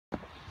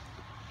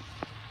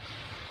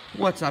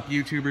What's up,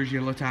 YouTubers?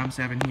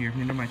 YellowTom7 here. If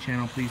you're new to my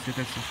channel, please hit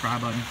that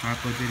subscribe button so I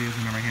upload videos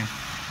whenever I can.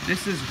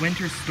 This is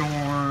Winter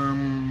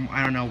Storm,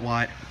 I don't know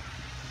what,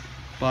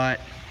 but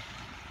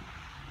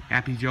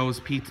Happy Joe's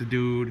Pizza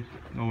Dude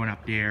going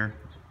up there.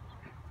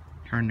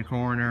 Turn the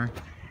corner.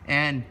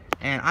 And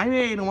I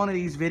made one of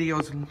these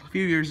videos a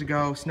few years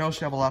ago, snow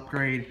shovel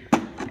upgrade.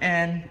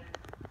 And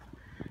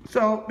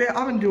so I'm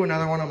gonna do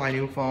another one on my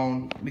new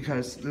phone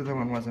because the other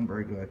one wasn't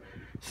very good.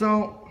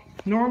 So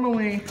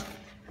normally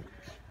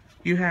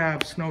you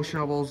have snow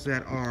shovels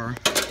that are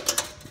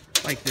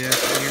like this.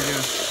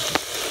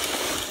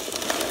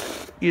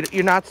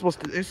 You're not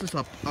supposed to. This is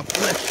a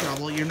flip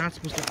shovel. You're not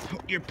supposed to.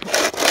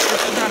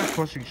 This is not a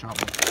pushing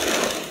shovel.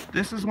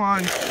 This is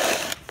one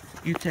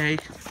you take.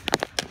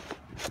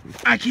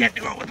 I can't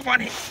do it with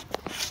one hand.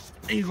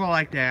 You go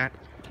like that.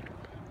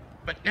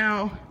 But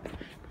now,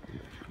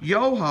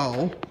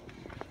 Yoho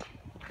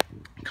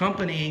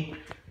company,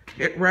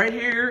 right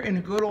here in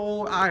good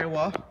old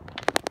Iowa,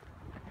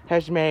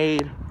 has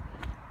made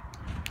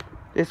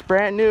this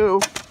brand new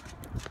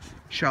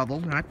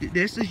shovel.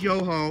 This is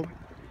Yoho.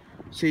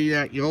 See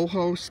that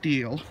Yoho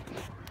steel.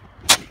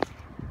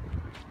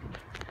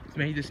 It's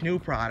made this new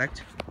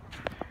product,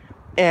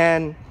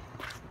 and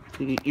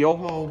the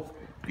Yoho,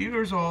 few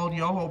years old,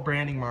 Yoho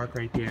branding mark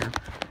right there.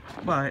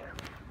 But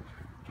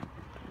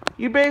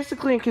you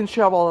basically can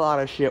shovel a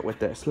lot of shit with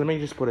this. Let me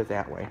just put it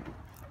that way.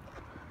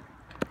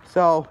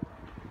 So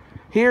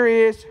here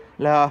is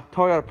the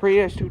Toyota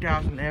Prius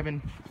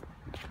 2011,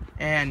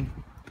 and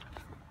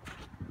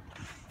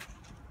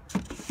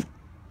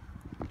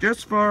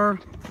just for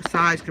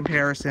size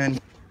comparison,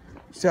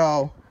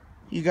 so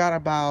you got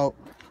about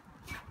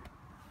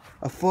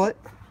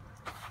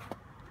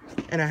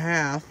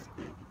 1.5 feet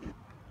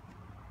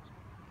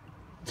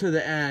to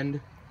the end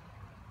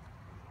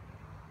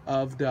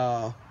of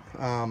the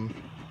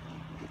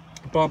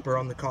bumper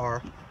on the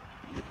car,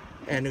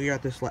 and we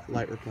got this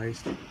light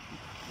replaced,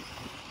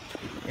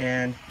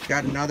 and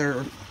got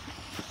another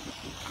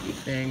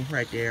thing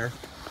right there.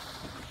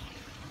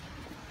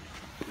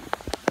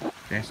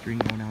 Pedestrian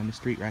going down the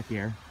street right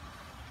there,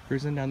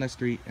 cruising down the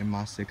street in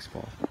my 6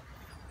 full.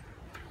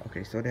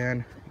 Okay, so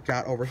then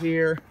got over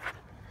here,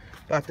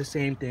 got the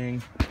same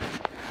thing.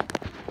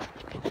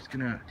 I'm just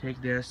gonna take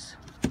this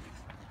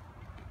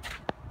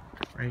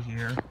right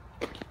here,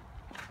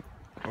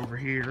 over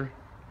here.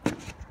 I'm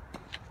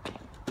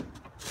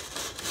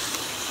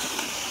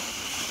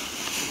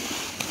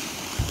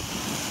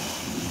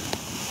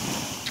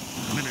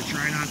gonna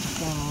try not to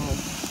fall.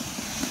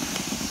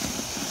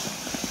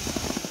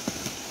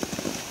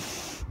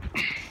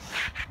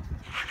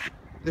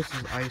 This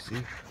is icy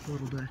a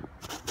little bit.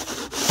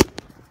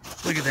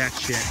 Look at that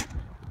shit.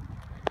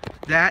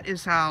 That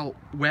is how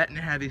wet and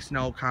heavy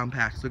snow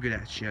compacts. Look at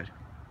that shit.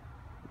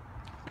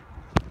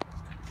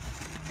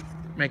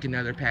 Make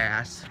another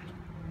pass.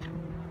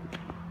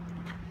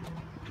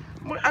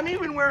 I'm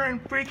even wearing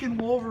freaking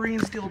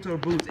Wolverine steel toe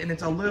boots, and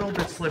it's a little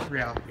bit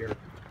slippery out here.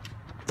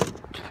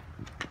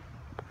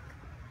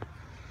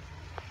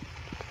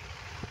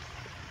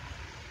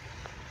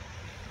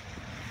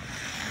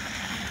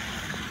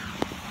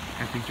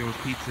 Happy Joe's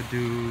Pizza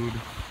Dude.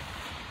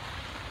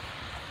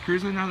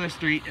 Cruising down the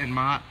street in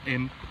my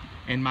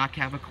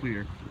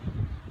Cavalier.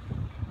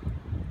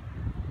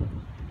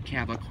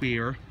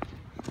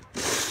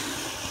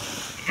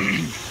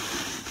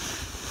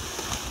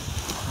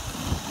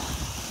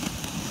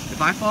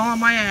 If I fall on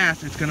my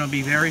ass, it's gonna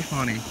be very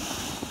funny.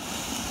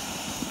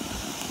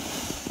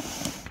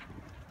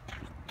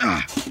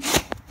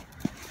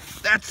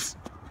 That's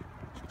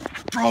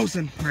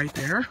frozen right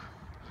there.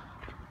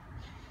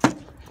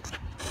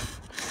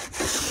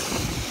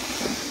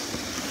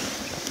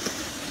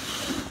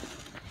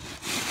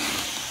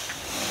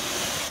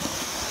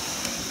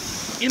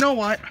 You know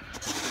what?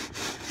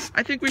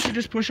 I think we should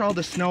just push all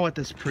the snow at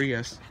this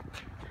Prius.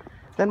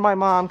 Then my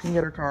mom can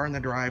get her car in the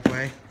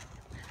driveway.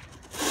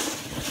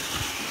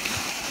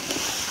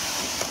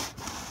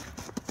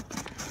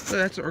 So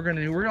that's what we're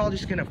gonna do. We're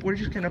just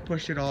gonna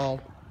push it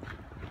all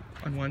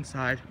on one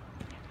side.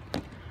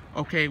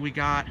 Okay, we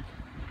got a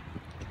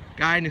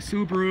guy in a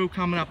Subaru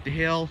coming up the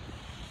hill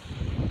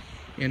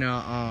in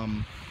a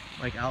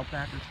like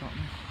Outback or something.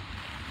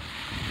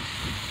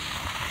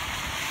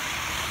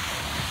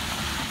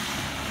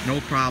 No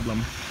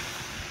problem.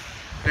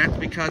 That's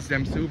because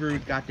them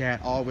Subarus got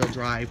that all-wheel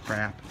drive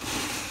crap.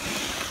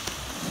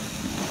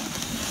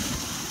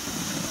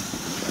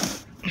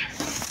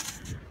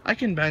 I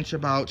can bench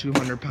about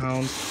 200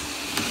 pounds.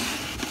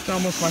 It's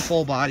almost my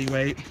full body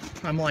weight.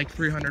 I'm like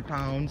 300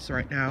 pounds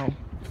right now.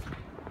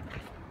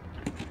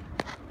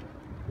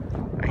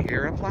 I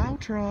hear a plow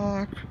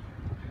truck.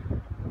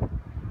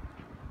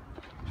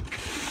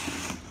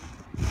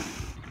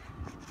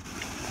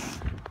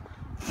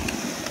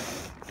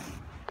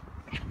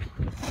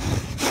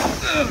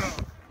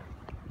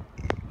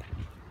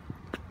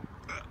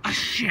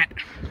 Shit.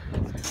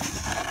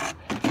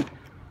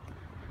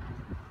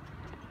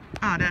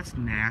 Ah, that's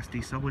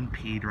nasty. Someone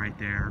peed right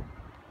there.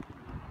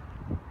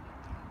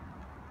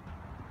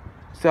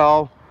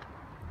 So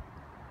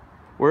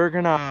we're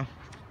gonna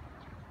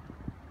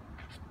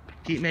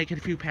keep making a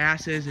few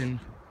passes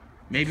and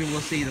maybe we'll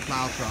see the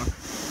plow truck.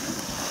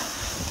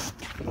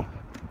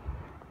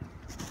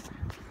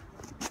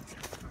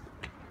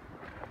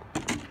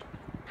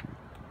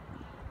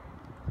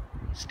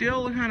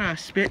 Still kind of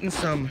spitting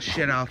some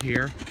shit out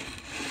here.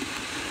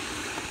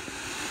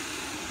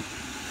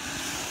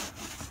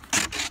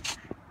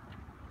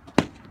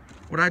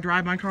 Would I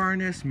drive my car in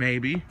this?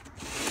 Maybe.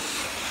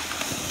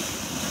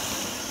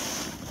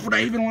 Would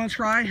I even want to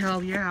try?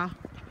 Hell yeah.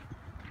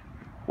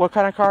 What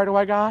kind of car do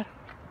I got?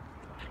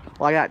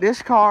 Well, I got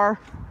this car.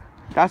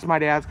 That's my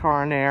dad's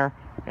car in there.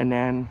 And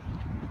then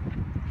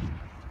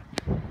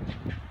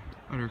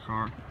other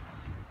car.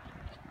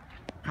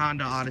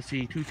 Honda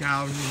Odyssey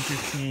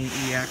 2015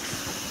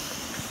 EX.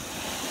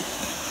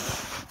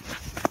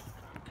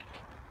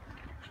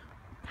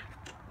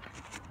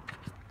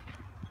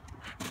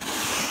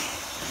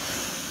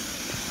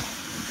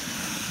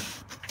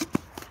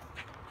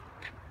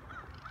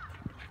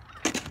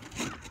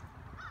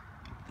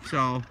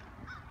 So,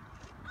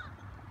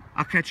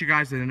 I'll catch you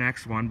guys in the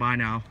next one. Bye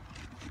now.